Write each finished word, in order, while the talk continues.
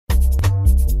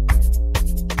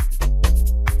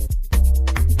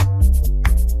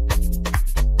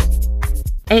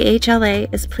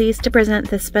AHLA is pleased to present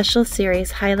this special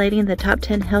series highlighting the top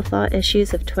 10 health law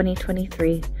issues of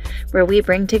 2023, where we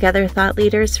bring together thought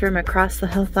leaders from across the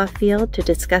health law field to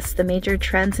discuss the major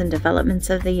trends and developments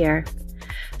of the year.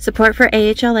 Support for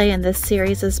AHLA in this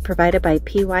series is provided by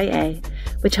PYA,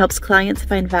 which helps clients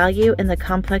find value in the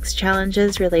complex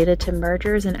challenges related to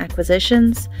mergers and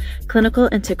acquisitions, clinical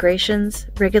integrations,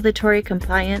 regulatory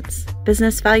compliance,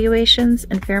 business valuations,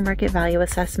 and fair market value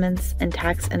assessments, and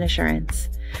tax and assurance.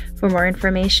 For more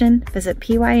information, visit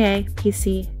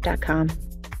pyapc.com.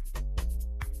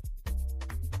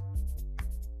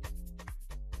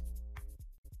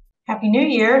 Happy New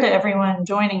Year to everyone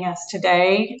joining us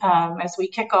today as we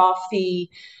kick off the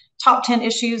top 10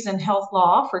 issues in health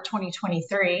law for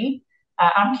 2023.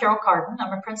 I'm Carol Carden.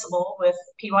 I'm a principal with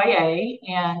PYA,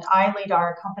 and I lead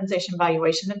our compensation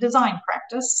valuation and design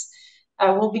practice.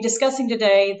 We'll be discussing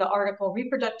today the article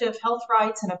Reproductive Health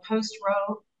Rights in a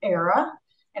Post-Roe Era.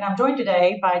 And I'm joined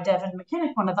today by Devin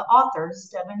McKinnick, one of the authors.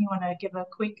 Devin, you want to give a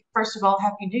quick, first of all,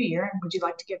 Happy New Year, and would you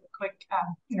like to give a quick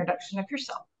introduction of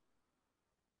yourself?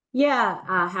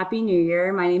 Yeah, Happy New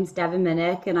Year. My name's Devin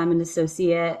Minnick, and I'm an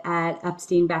associate at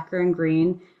Epstein, Becker &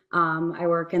 Green. I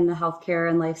work in the healthcare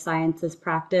and life sciences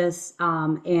practice,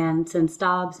 and since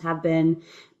Dobbs have been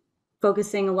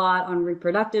focusing a lot on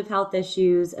reproductive health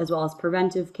issues as well as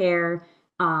preventive care,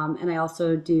 and I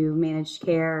also do managed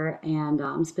care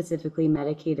and specifically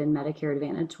Medicaid and Medicare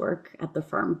Advantage work at the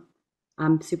firm.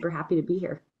 I'm super happy to be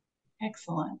here.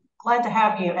 Excellent. Glad to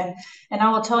have you. And I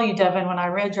will tell you, Devin, when I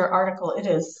read your article, it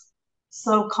is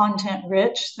so content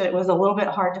rich that it was a little bit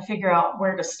hard to figure out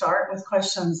where to start with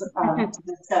questions to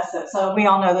discuss it. So we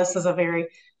all know this is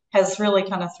has really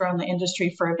kind of thrown the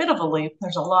industry for a bit of a loop.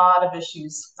 There's a lot of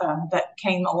issues that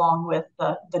came along with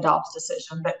the Dobbs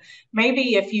decision. But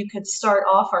maybe if you could start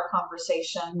off our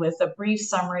conversation with a brief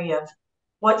summary of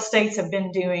what states have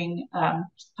been doing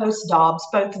post-Dobbs,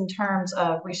 both in terms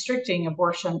of restricting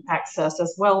abortion access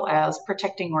as well as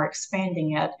protecting or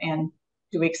expanding it, and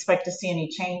do we expect to see any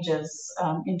changes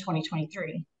in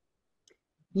 2023?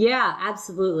 Yeah,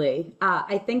 absolutely.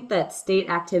 I think that state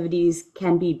activities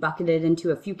can be bucketed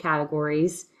into a few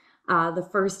categories. The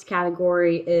first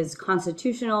category is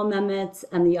constitutional amendments,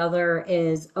 and the other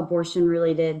is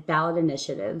abortion-related ballot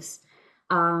initiatives.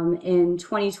 In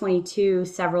 2022,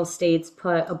 several states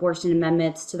put abortion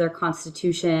amendments to their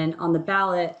constitution on the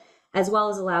ballot, as well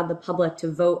as allowed the public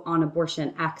to vote on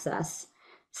abortion access.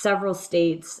 Several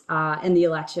states in the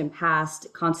election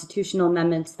passed constitutional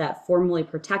amendments that formally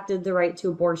protected the right to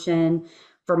abortion.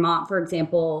 Vermont, for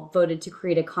example, voted to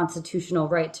create a constitutional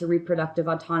right to reproductive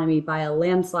autonomy by a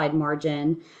landslide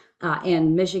margin.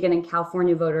 And Michigan and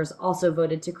California voters also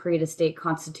voted to create a state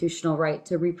constitutional right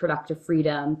to reproductive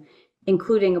freedom,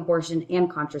 including abortion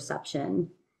and contraception.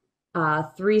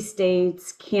 3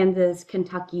 states, Kansas,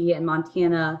 Kentucky, and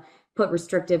Montana, put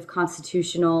restrictive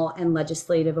constitutional and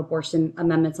legislative abortion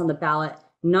amendments on the ballot,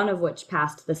 none of which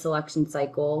passed this election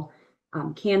cycle.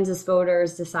 Kansas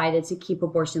voters decided to keep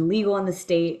abortion legal in the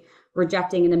state,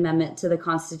 rejecting an amendment to the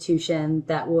Constitution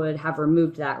that would have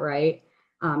removed that right.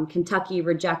 Kentucky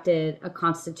rejected a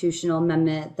constitutional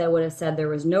amendment that would have said there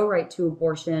was no right to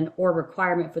abortion or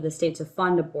requirement for the state to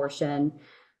fund abortion.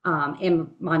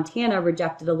 And Montana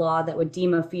rejected a law that would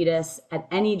deem a fetus at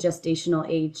any gestational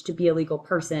age to be a legal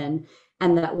person,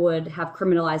 and that would have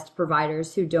criminalized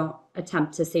providers who don't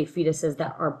attempt to save fetuses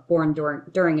that are born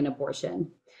during an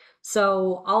abortion.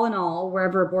 So all in all,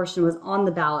 wherever abortion was on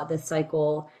the ballot this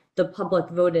cycle, the public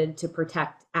voted to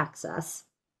protect access.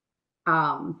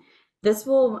 This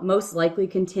will most likely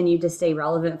continue to stay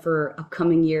relevant for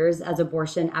upcoming years as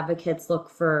abortion advocates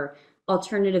look for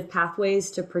alternative pathways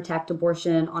to protect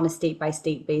abortion on a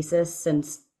state-by-state basis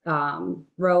since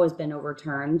Roe has been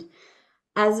overturned.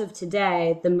 As of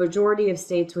today, the majority of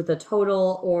states with a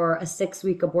total or a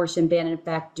 6-week abortion ban in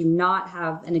effect do not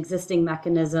have an existing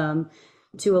mechanism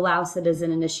to allow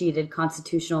citizen-initiated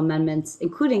constitutional amendments,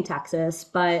 including Texas.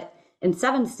 But in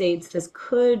 7 states, this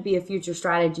could be a future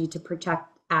strategy to protect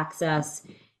access,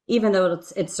 even though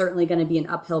it's certainly going to be an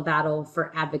uphill battle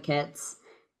for advocates.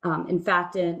 In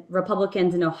fact,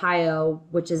 Republicans in Ohio,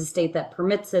 which is a state that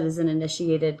permits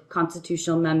citizen-initiated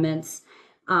constitutional amendments,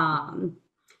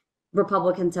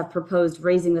 Republicans have proposed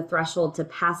raising the threshold to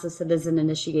pass a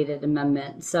citizen-initiated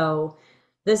amendment. So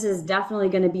this is definitely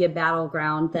going to be a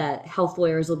battleground that health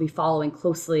lawyers will be following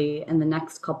closely in the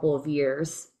next couple of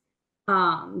years.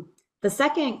 The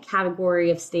second category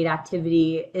of state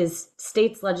activity is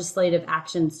states' legislative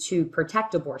actions to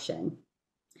protect abortion.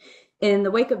 In the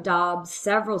wake of Dobbs,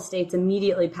 several states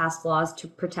immediately passed laws to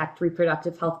protect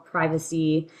reproductive health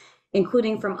privacy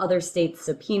including from other states'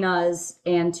 subpoenas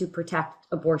and to protect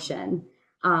abortion.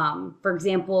 For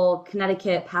example,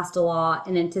 Connecticut passed a law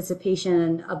in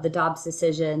anticipation of the Dobbs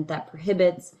decision that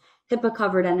prohibits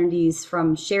HIPAA-covered entities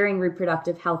from sharing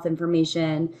reproductive health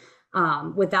information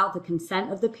without the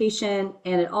consent of the patient,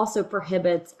 and it also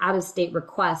prohibits out-of-state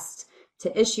requests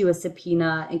to issue a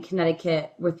subpoena in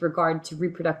Connecticut with regard to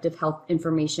reproductive health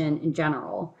information in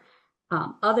general.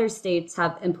 Other states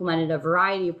have implemented a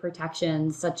variety of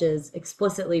protections, such as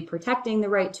explicitly protecting the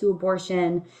right to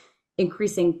abortion,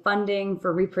 increasing funding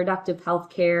for reproductive health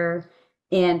care,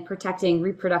 and protecting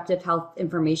reproductive health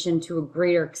information to a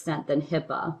greater extent than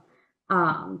HIPAA.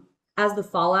 As the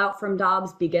fallout from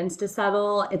Dobbs begins to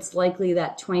settle, it's likely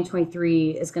that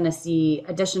 2023 is going to see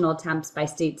additional attempts by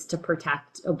states to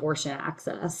protect abortion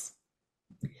access.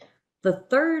 The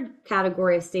third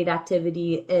category of state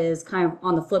activity is kind of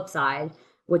on the flip side,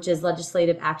 which is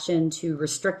legislative action to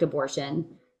restrict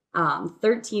abortion.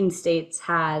 13 states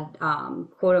had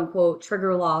quote unquote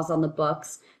trigger laws on the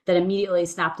books that immediately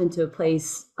snapped into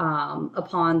place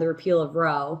upon the repeal of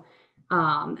Roe.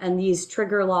 And these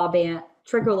trigger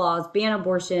laws ban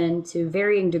abortion to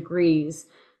varying degrees,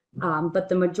 but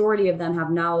the majority of them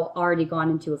have now already gone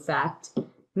into effect.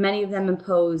 Many of them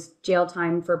impose jail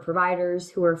time for providers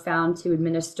who are found to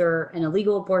administer an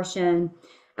illegal abortion,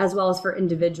 as well as for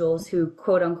individuals who,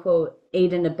 quote unquote,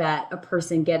 aid and abet a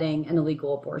person getting an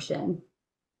illegal abortion.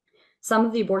 Some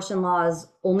of the abortion laws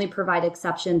only provide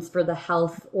exceptions for the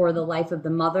health or the life of the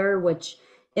mother, which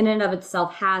in and of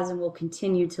itself has and will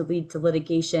continue to lead to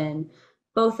litigation,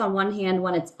 both on one hand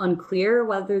when it's unclear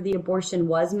whether the abortion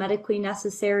was medically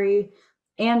necessary,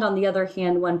 and on the other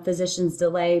hand when physicians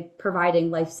delay providing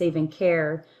life-saving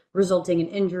care, resulting in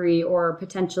injury or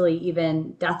potentially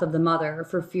even death of the mother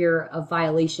for fear of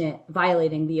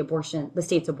violating the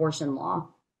state's abortion law.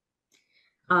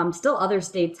 Still, other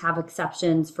states have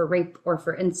exceptions for rape or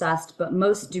for incest, but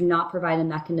most do not provide a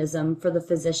mechanism for the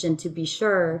physician to be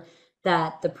sure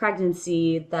that the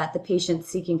pregnancy that the patient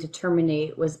seeking to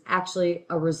terminate was actually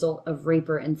a result of rape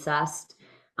or incest.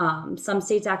 Some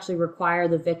states actually require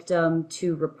the victim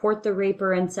to report the rape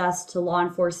or incest to law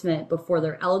enforcement before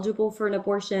they're eligible for an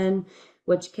abortion,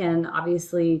 which can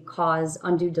obviously cause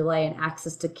undue delay in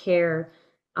access to care.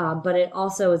 But it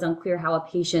also is unclear how a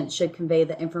patient should convey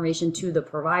the information to the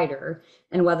provider,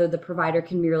 and whether the provider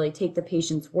can merely take the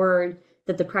patient's word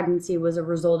that the pregnancy was a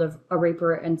result of a rape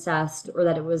or incest, or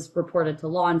that it was reported to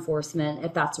law enforcement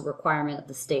if that's a requirement of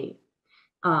the state.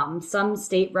 Some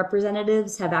state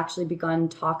representatives have actually begun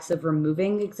talks of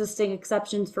removing existing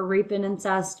exceptions for rape and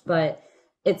incest, but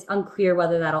it's unclear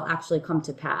whether that'll actually come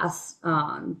to pass.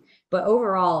 But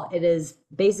overall, it is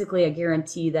basically a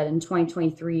guarantee that in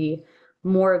 2023,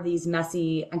 more of these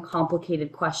messy and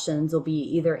complicated questions will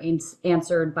be either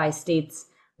answered by states'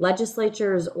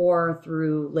 legislatures or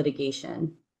through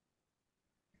litigation.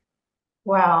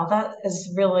 Wow, that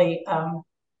is really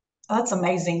that's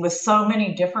amazing. With so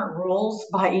many different rules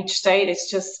by each state, it's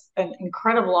just an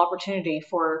incredible opportunity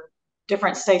for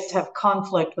different states to have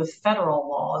conflict with federal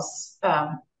laws.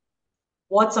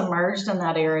 What's emerged in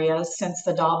that area since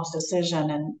the Dobbs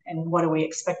decision, and what do we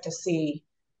expect to see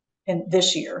in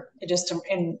this year, just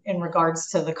in regards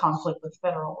to the conflict with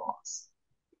federal laws?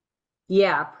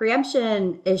 Yeah,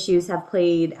 preemption issues have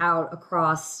played out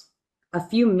across a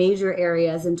few major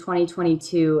areas in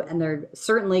 2022, and they're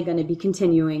certainly going to be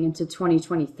continuing into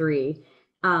 2023.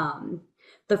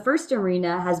 The first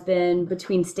arena has been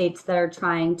between states that are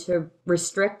trying to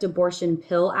restrict abortion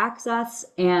pill access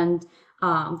and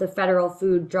the Federal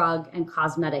Food, Drug, and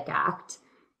Cosmetic Act.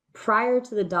 Prior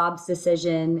to the Dobbs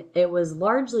decision, it was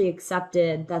largely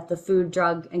accepted that the Food,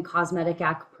 Drug, and Cosmetic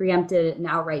Act preempted an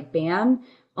outright ban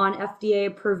on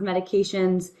FDA-approved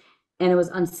medications, and it was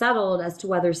unsettled as to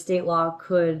whether state law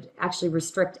could actually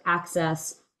restrict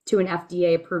access to an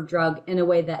FDA-approved drug in a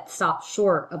way that stopped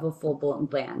short of a full-blown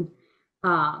ban.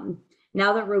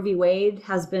 Now that Roe v. Wade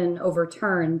has been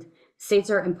overturned, states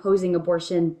are imposing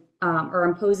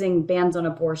imposing bans on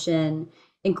abortion,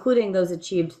 including those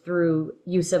achieved through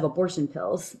use of abortion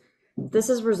pills. This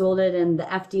has resulted in the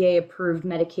FDA-approved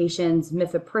medications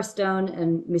mifepristone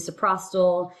and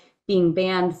misoprostol being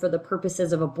banned for the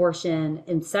purposes of abortion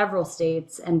in several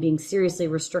states and being seriously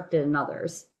restricted in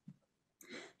others.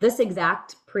 This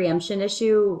exact preemption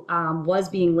issue was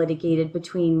being litigated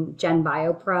between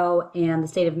GenBioPro and the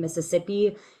state of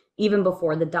Mississippi even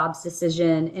before the Dobbs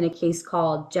decision in a case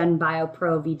called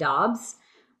GenBioPro v. Dobbs.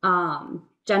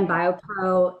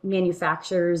 GenBioPro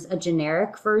manufactures a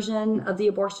generic version of the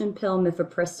abortion pill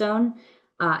mifepristone,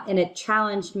 and it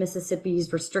challenged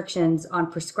Mississippi's restrictions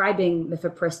on prescribing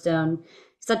mifepristone,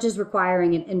 such as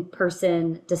requiring an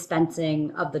in-person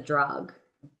dispensing of the drug.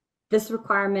 This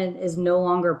requirement is no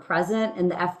longer present in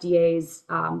the FDA's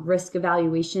risk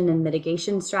evaluation and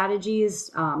mitigation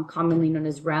strategies, commonly known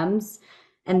as REMS.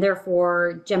 And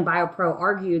therefore, GenBioPro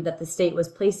argued that the state was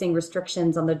placing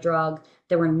restrictions on the drug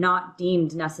that were not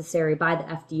deemed necessary by the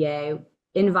FDA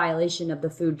in violation of the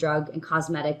Food, Drug, and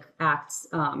Cosmetic Act's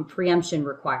preemption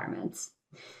requirements.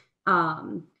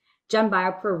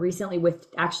 GenBioPro recently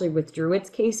actually withdrew its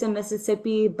case in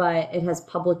Mississippi, but it has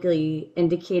publicly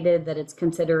indicated that it's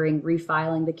considering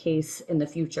refiling the case in the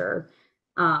future.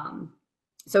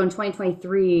 So in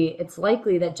 2023, it's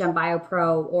likely that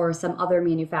GenBioPro or some other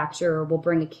manufacturer will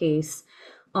bring a case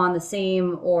on the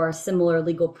same or similar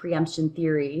legal preemption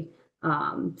theory.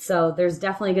 So there's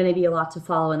definitely going to be a lot to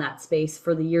follow in that space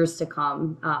for the years to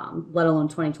come, let alone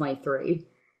 2023.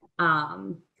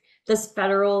 This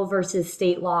federal versus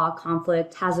state law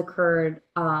conflict has occurred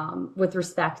with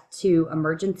respect to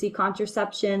emergency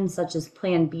contraception, such as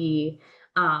Plan B,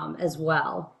 as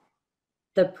well.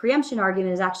 The preemption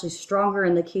argument is actually stronger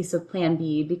in the case of Plan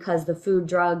B because the Food,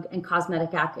 Drug, and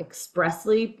Cosmetic Act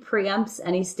expressly preempts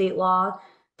any state law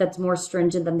that's more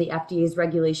stringent than the FDA's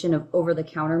regulation of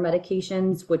over-the-counter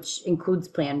medications, which includes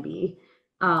Plan B.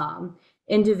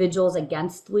 Individuals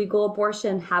against legal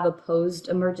abortion have opposed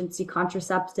emergency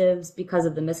contraceptives because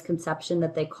of the misconception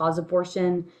that they cause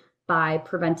abortion by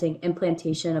preventing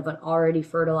implantation of an already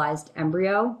fertilized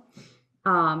embryo.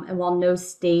 And while no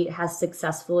state has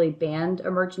successfully banned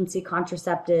emergency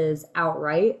contraceptives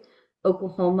outright,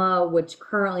 Oklahoma, which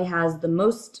currently has the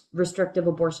most restrictive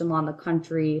abortion law in the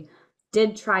country,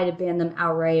 did try to ban them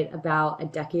outright about a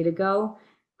decade ago.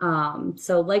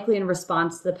 So likely in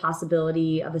response to the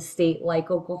possibility of a state like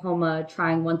Oklahoma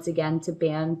trying once again to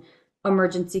ban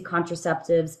emergency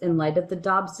contraceptives in light of the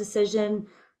Dobbs decision,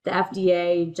 the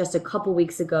FDA just a couple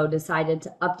weeks ago decided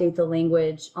to update the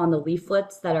language on the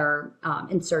leaflets that are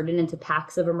inserted into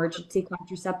packs of emergency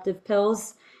contraceptive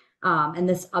pills. And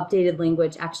this updated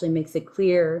language actually makes it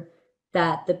clear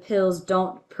that the pills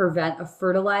don't prevent a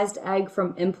fertilized egg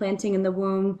from implanting in the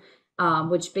womb,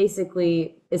 which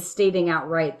basically is stating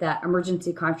outright that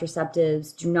emergency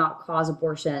contraceptives do not cause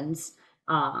abortions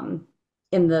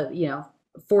in the,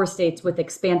 4 states with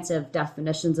expansive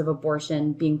definitions of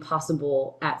abortion being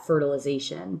possible at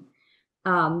fertilization.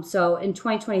 So in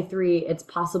 2023, it's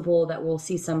possible that we'll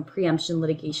see some preemption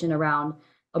litigation around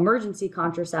emergency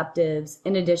contraceptives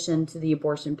in addition to the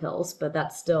abortion pills, but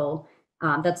that still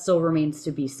remains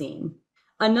to be seen.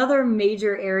 Another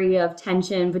major area of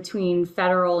tension between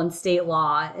federal and state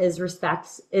law is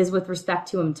with respect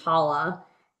to EMTALA.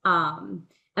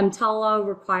 EMTALA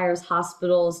requires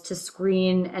hospitals to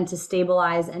screen and to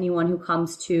stabilize anyone who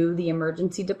comes to the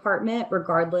emergency department,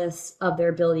 regardless of their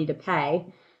ability to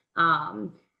pay.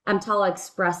 EMTALA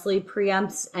expressly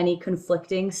preempts any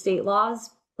conflicting state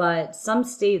laws, but some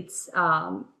states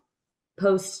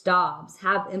post-Dobbs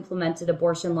have implemented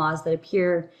abortion laws that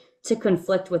appear to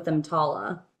conflict with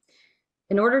EMTALA.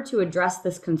 In order to address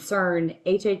this concern,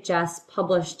 HHS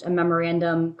published a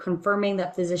memorandum confirming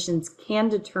that physicians can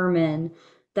determine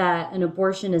that an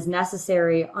abortion is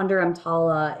necessary under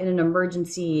EMTALA in an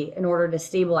emergency in order to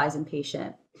stabilize a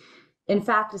patient. In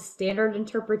fact, a standard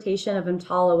interpretation of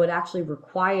EMTALA would actually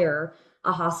require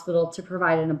a hospital to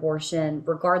provide an abortion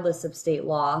regardless of state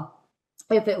law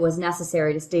if it was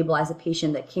necessary to stabilize a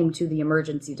patient that came to the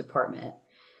emergency department.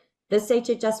 This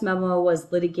HHS memo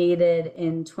was litigated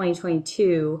in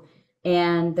 2022,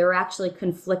 and there were actually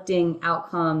conflicting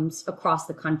outcomes across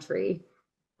the country.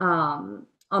 On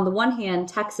the one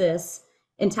hand,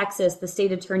 in Texas, the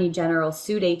state attorney general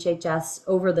sued HHS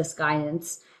over this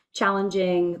guidance,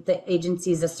 challenging the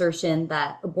agency's assertion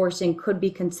that abortion could be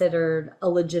considered a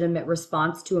legitimate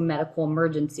response to a medical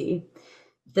emergency.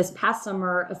 This past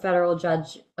summer, a federal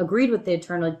judge agreed with the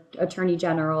attorney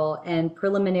general and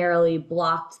preliminarily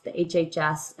blocked the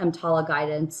HHS EMTALA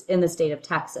guidance in the state of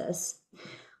Texas.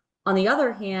 On the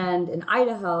other hand, in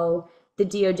Idaho, the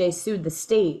DOJ sued the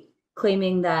state,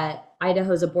 claiming that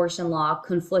Idaho's abortion law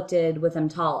conflicted with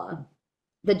EMTALA.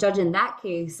 The judge in that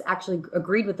case actually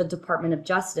agreed with the Department of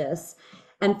Justice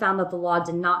and found that the law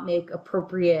did not make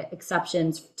appropriate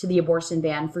exceptions to the abortion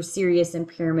ban for serious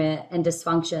impairment and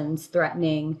dysfunctions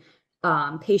threatening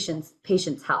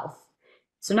patients' health.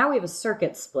 So now we have a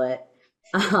circuit split.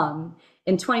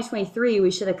 In 2023,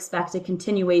 we should expect a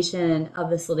continuation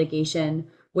of this litigation,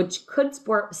 which could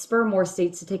spur more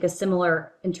states to take a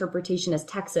similar interpretation as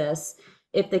Texas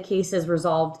if the case is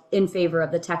resolved in favor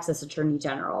of the Texas Attorney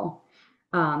General.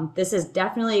 This is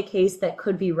definitely a case that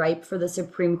could be ripe for the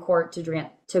Supreme Court to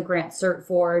grant cert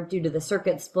for due to the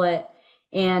circuit split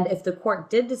And if the court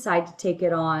did decide to take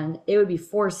it on, it would be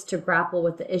forced to grapple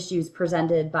with the issues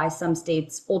presented by some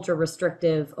states' ultra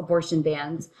restrictive abortion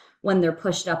bans when they're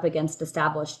pushed up against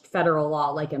established federal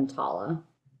law like EMTALA.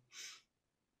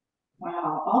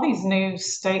 Wow, all these new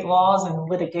state laws and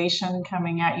litigation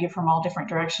coming at you from all different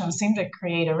directions seem to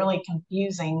create a really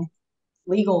confusing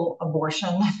legal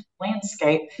abortion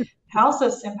landscape. How's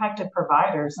this impacted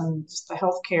providers and just the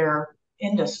healthcare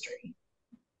industry?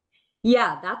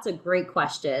 Yeah, that's a great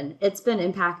question. It's been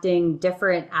impacting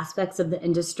different aspects of the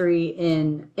industry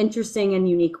in interesting and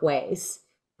unique ways.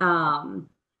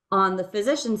 On the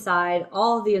physician side,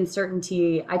 all of the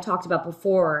uncertainty I talked about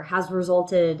before has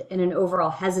resulted in an overall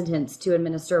hesitance to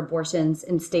administer abortions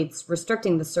in states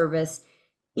restricting the service,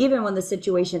 even when the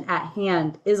situation at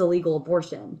hand is a legal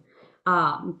abortion.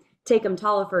 Take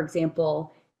EMTALA, for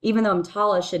example. Even though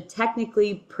EMTALA should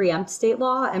technically preempt state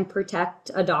law and protect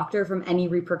a doctor from any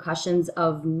repercussions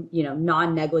of,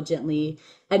 non-negligently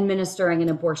administering an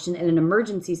abortion in an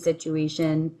emergency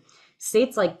situation,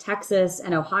 states like Texas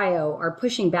and Ohio are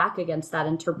pushing back against that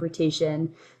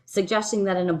interpretation, suggesting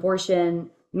that an abortion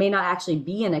may not actually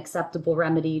be an acceptable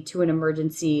remedy to an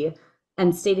emergency,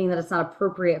 and stating that it's not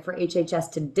appropriate for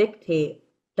HHS to dictate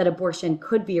that abortion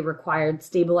could be a required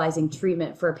stabilizing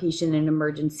treatment for a patient in an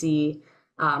emergency,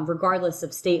 regardless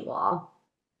of state law.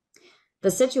 The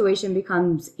situation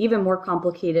becomes even more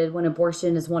complicated when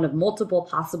abortion is one of multiple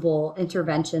possible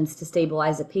interventions to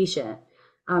stabilize a patient.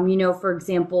 For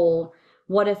example,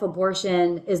 what if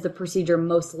abortion is the procedure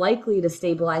most likely to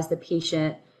stabilize the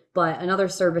patient, but another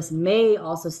service may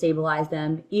also stabilize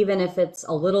them, even if it's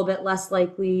a little bit less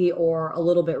likely or a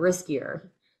little bit riskier?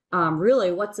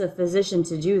 Really, what's a physician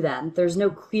to do then? There's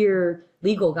no clear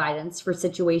legal guidance for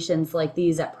situations like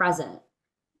these at present.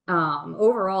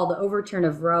 Overall, the overturn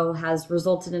of Roe has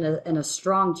resulted in a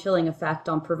strong chilling effect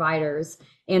on providers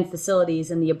and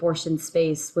facilities in the abortion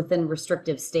space within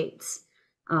restrictive states.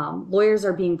 Lawyers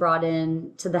are being brought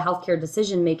in to the healthcare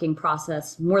decision-making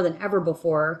process more than ever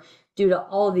before due to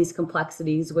all of these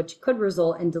complexities, which could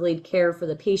result in delayed care for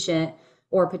the patient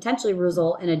or potentially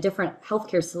result in a different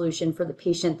healthcare solution for the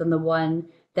patient than the one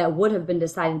that would have been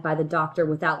decided by the doctor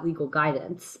without legal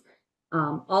guidance.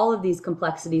 All of these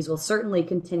complexities will certainly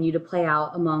continue to play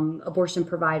out among abortion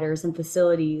providers and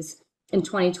facilities in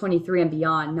 2023 and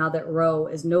beyond, now that Roe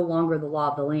is no longer the law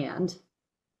of the land.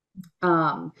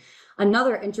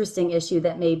 Another interesting issue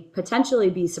that may potentially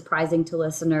be surprising to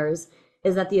listeners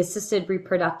is that the assisted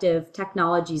reproductive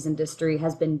technologies industry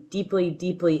has been deeply,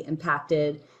 deeply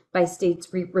impacted by states'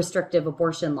 restrictive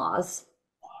abortion laws.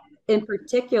 In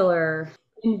particular,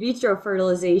 in vitro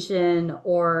fertilization,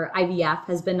 or IVF,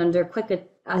 has been under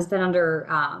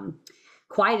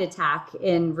quiet attack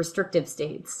in restrictive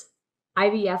states.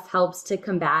 IVF helps to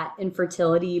combat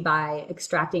infertility by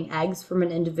extracting eggs from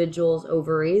an individual's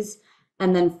ovaries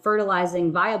and then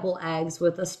fertilizing viable eggs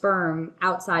with a sperm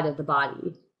outside of the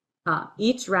body.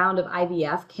 Each round of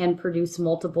IVF can produce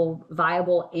multiple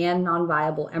viable and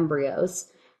non-viable embryos.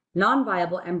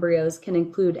 Non-viable embryos can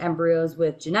include embryos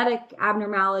with genetic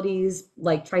abnormalities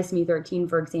like trisomy 13,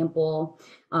 for example,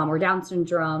 or Down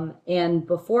syndrome. And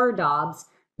before Dobbs,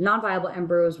 non-viable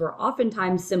embryos were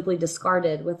oftentimes simply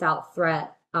discarded without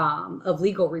threat of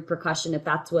legal repercussion if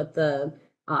that's what the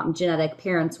genetic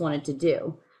parents wanted to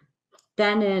do.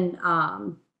 Then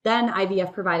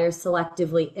IVF providers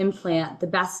selectively implant the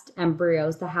best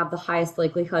embryos that have the highest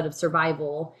likelihood of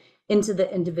survival into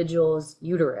the individual's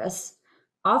uterus.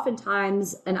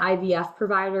 Oftentimes, an IVF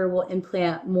provider will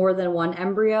implant more than one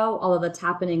embryo, although that's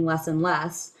happening less and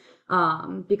less,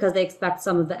 because they expect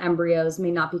some of the embryos may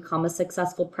not become a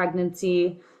successful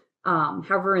pregnancy.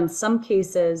 However, in some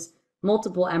cases,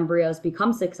 multiple embryos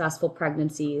become successful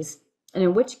pregnancies,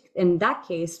 and in that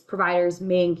case, providers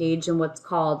may engage in what's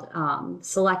called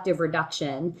selective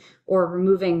reduction, or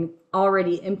removing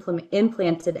already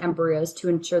implanted embryos to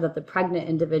ensure that the pregnant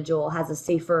individual has a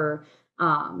safer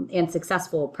and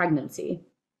successful pregnancy.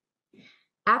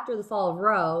 After the fall of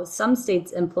Roe, some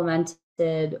states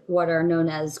implemented what are known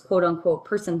as quote-unquote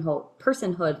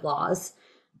personhood laws.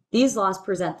 These laws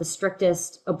present the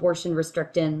strictest abortion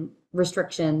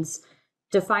restrictions,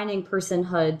 defining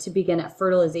personhood to begin at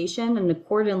fertilization and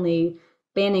accordingly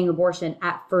banning abortion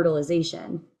at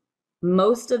fertilization.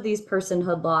 Most of these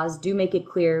personhood laws do make it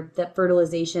clear that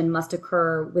fertilization must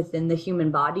occur within the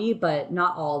human body, but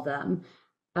not all of them.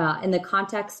 In the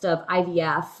context of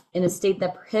IVF, in a state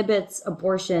that prohibits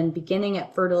abortion beginning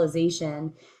at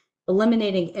fertilization,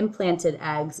 eliminating implanted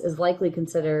eggs is likely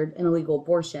considered an illegal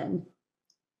abortion.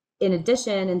 In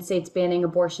addition, in states banning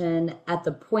abortion at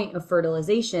the point of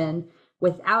fertilization,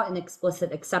 without an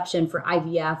explicit exception for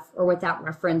IVF or without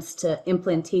reference to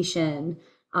implantation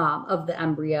of the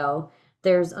embryo.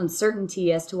 There's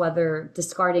uncertainty as to whether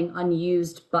discarding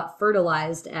unused but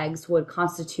fertilized eggs would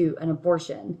constitute an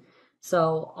abortion.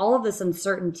 So all of this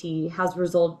uncertainty has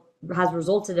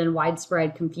resulted in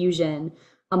widespread confusion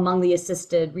among the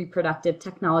assisted reproductive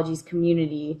technologies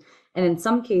community, and in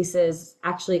some cases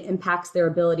actually impacts their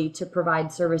ability to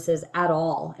provide services at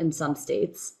all in some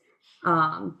states.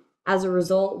 As a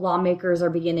result, lawmakers are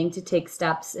beginning to take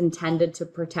steps intended to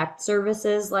protect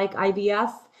services like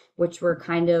IVF, which were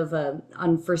kind of an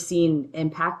unforeseen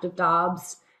impact of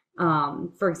Dobbs.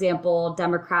 For example,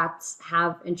 Democrats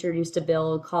have introduced a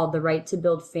bill called the Right to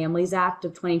Build Families Act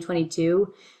of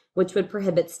 2022, which would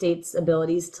prohibit states'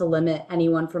 abilities to limit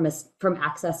anyone from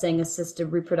accessing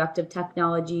assisted reproductive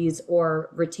technologies or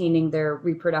retaining their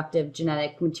reproductive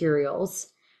genetic materials.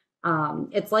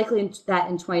 It's likely that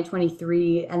in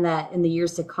 2023 and that in the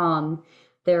years to come,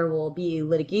 there will be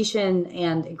litigation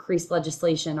and increased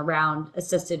legislation around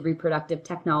assisted reproductive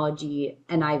technology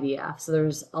and IVF. So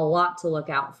there's a lot to look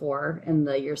out for in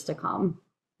the years to come.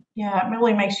 Yeah, it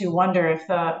really makes you wonder if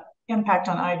the impact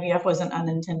on IVF was an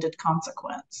unintended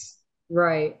consequence.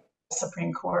 Right.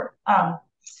 Supreme Court.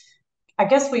 I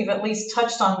guess we've at least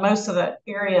touched on most of the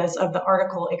areas of the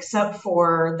article, except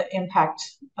for the impact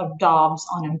of Dobbs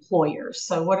on employers.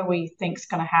 So what do we think is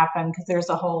going to happen? Because there's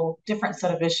a whole different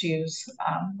set of issues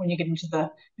when you get into the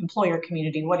employer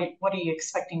community. What are you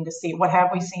expecting to see? What have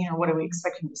we seen, or what are we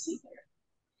expecting to see there?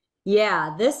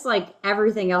 Yeah, this, like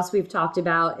everything else we've talked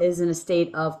about, is in a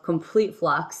state of complete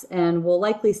flux, and we'll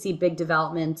likely see big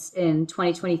developments in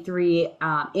 2023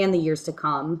 and the years to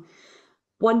come.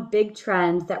 One big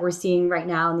trend that we're seeing right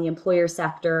now in the employer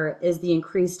sector is the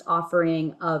increased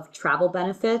offering of travel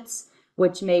benefits,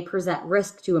 which may present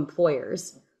risk to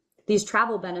employers. These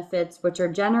travel benefits, which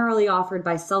are generally offered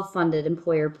by self-funded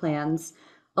employer plans,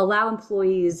 allow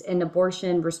employees in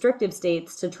abortion restrictive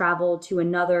states to travel to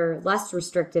another less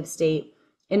restrictive state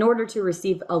in order to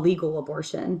receive a legal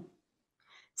abortion.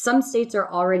 Some states are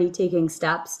already taking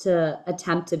steps to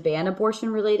attempt to ban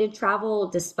abortion-related travel,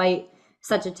 despite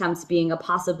such attempts being a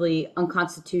possibly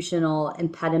unconstitutional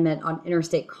impediment on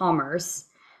interstate commerce.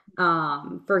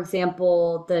 For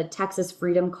example, the Texas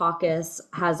Freedom Caucus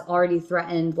has already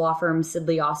threatened law firm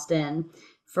Sidley Austin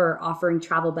for offering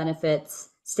travel benefits,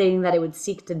 stating that it would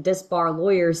seek to disbar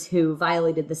lawyers who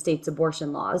violated the state's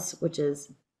abortion laws, which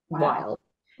is wild.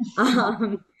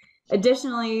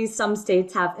 Additionally, some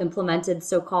states have implemented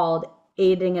so-called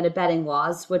aiding and abetting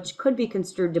laws, which could be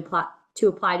construed to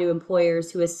apply to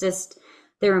employers who assist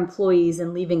their employees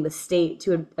in leaving the state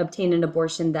to obtain an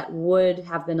abortion that would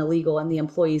have been illegal in the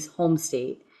employee's home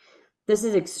state. This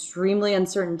is extremely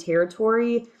uncertain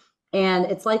territory, and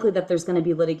it's likely that there's going to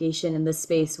be litigation in this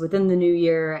space within the new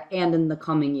year and in the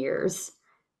coming years.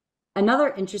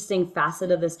 Another interesting facet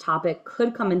of this topic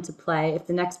could come into play if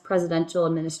the next presidential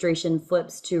administration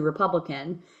flips to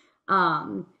Republican.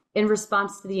 In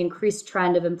response to the increased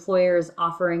trend of employers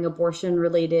offering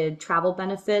abortion-related travel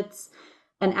benefits,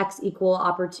 an ex-Equal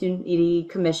Opportunity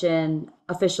Commission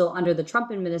official under the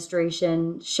Trump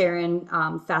administration, Sharon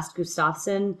Fast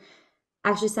Gustafson,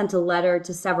 actually sent a letter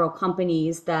to several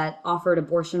companies that offered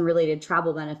abortion-related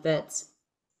travel benefits,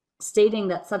 stating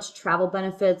that such travel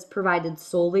benefits provided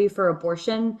solely for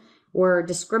abortion were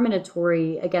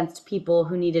discriminatory against people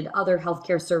who needed other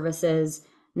healthcare services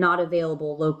not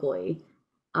available locally.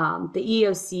 The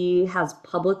EEOC has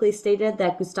publicly stated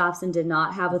that Gustafson did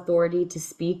not have authority to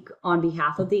speak on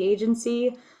behalf of the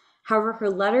agency. However, her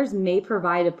letters may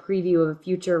provide a preview of a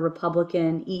future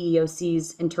Republican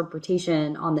EEOC's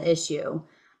interpretation on the issue.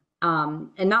 And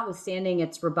notwithstanding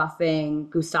its rebuffing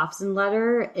Gustafson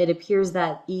letter, it appears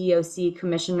that EEOC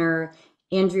Commissioner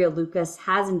Andrea Lucas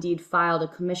has indeed filed a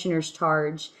commissioner's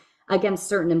charge against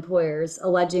certain employers,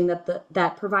 alleging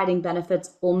that providing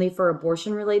benefits only for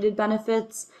abortion-related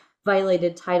benefits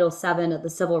violated Title VII of the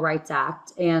Civil Rights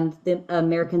Act and the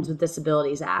Americans with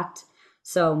Disabilities Act.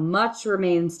 So much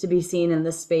remains to be seen in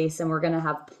this space, and we're going to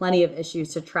have plenty of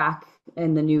issues to track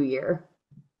in the new year.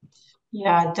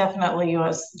 Yeah, definitely. I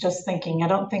was just thinking, I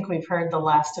don't think we've heard the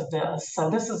last of this. So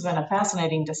this has been a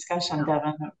fascinating discussion,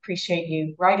 Devin. I appreciate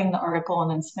you writing the article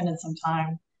and then spending some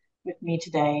time with me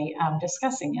today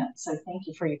discussing it. So thank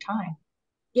you for your time.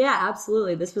 Yeah,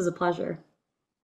 absolutely. This was a pleasure.